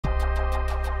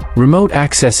Remote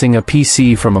accessing a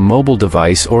PC from a mobile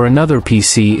device or another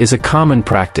PC is a common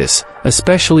practice,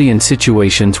 especially in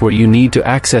situations where you need to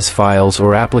access files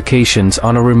or applications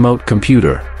on a remote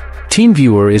computer.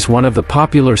 TeamViewer is one of the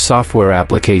popular software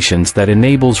applications that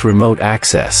enables remote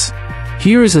access.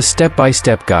 Here is a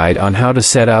step-by-step guide on how to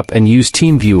set up and use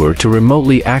TeamViewer to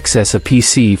remotely access a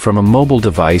PC from a mobile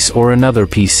device or another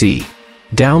PC.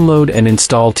 Download and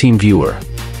install TeamViewer.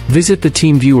 Visit the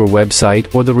TeamViewer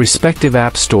website or the respective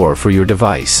app store for your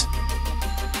device.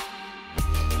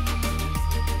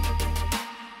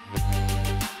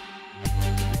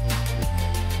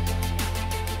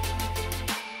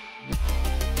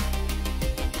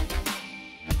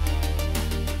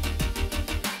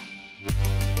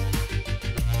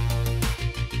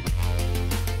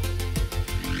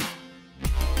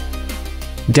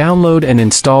 Download and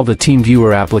install the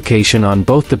TeamViewer application on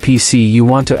both the PC you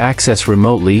want to access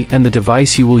remotely and the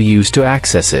device you will use to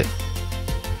access it.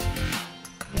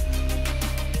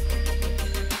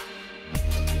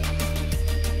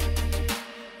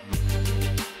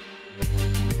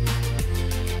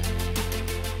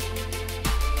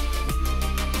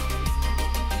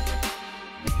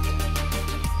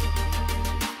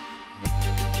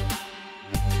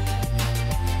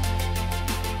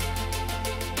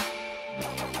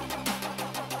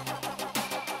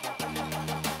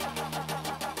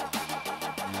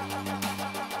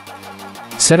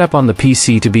 Set up on the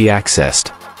PC to be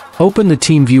accessed. Open the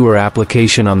TeamViewer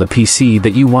application on the PC that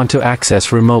you want to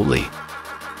access remotely.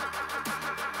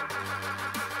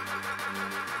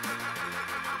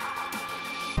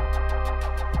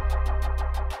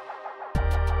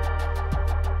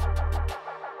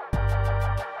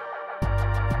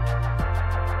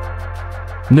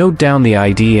 Note down the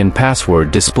ID and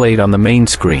password displayed on the main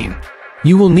screen.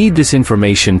 You will need this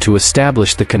information to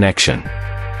establish the connection.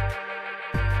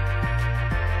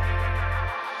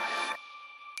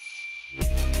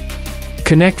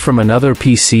 Connect from another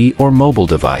PC or mobile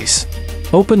device.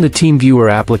 Open the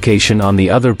TeamViewer application on the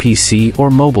other PC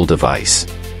or mobile device.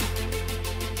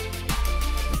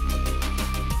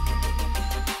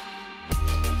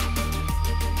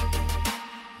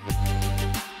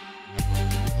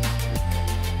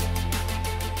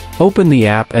 Open the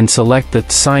app and select the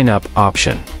Sign Up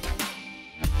option.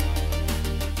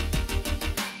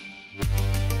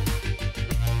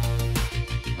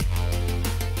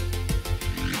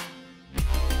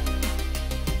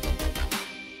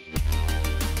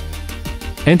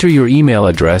 Enter your email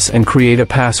address and create a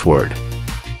password.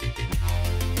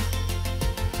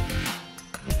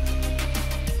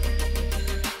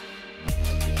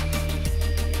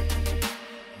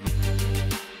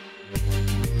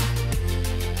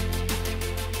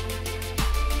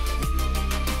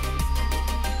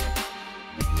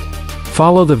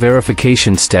 Follow the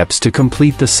verification steps to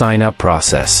complete the sign-up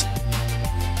process.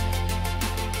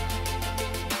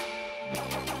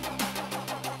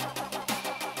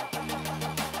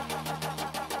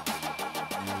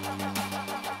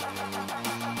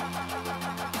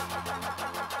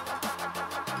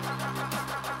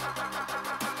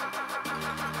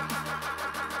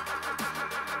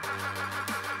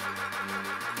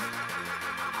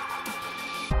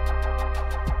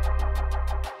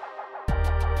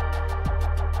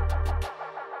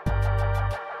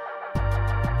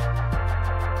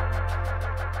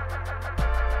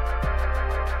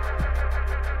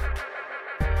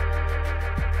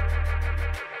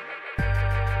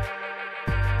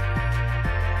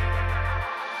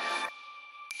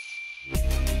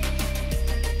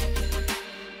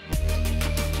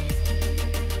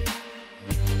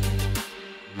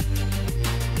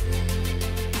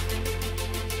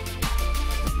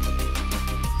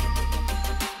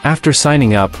 After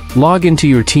signing up, log into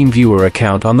your TeamViewer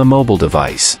account on the mobile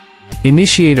device.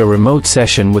 Initiate a remote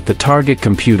session with the target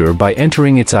computer by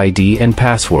entering its ID and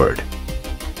password.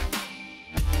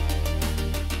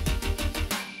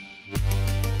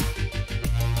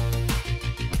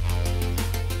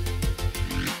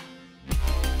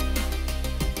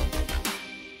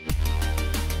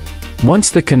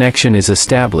 Once the connection is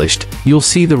established, you'll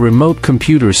see the remote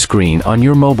computer screen on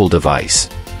your mobile device.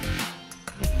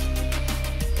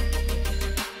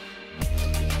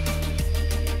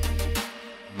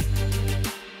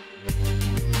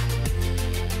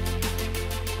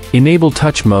 Enable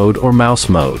touch mode or mouse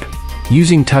mode.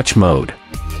 Using touch mode.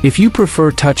 If you prefer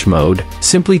touch mode,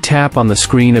 simply tap on the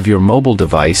screen of your mobile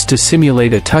device to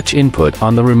simulate a touch input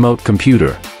on the remote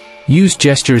computer. Use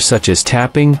gestures such as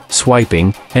tapping,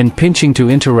 swiping, and pinching to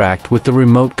interact with the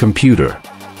remote computer.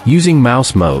 Using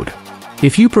mouse mode.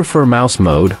 If you prefer mouse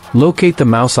mode, locate the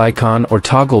mouse icon or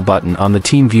toggle button on the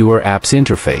TeamViewer app's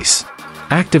interface.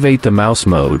 Activate the mouse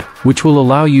mode, which will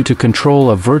allow you to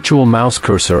control a virtual mouse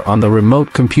cursor on the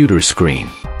remote computer screen.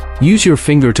 Use your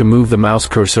finger to move the mouse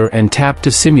cursor and tap to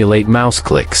simulate mouse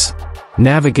clicks.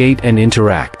 Navigate and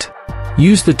interact.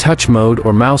 Use the touch mode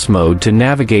or mouse mode to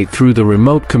navigate through the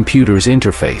remote computer's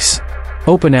interface.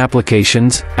 Open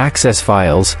applications, access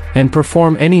files, and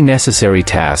perform any necessary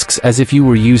tasks as if you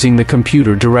were using the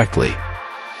computer directly.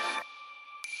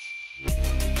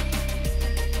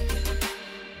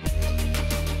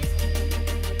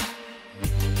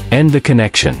 End the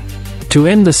connection. To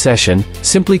end the session,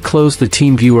 simply close the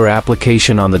TeamViewer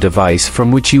application on the device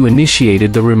from which you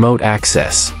initiated the remote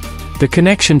access. The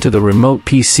connection to the remote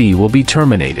PC will be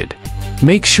terminated.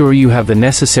 Make sure you have the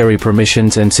necessary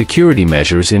permissions and security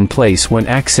measures in place when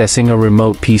accessing a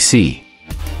remote PC.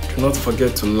 Do not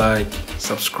forget to like,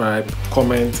 subscribe,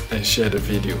 comment, and share the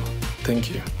video. Thank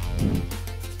you.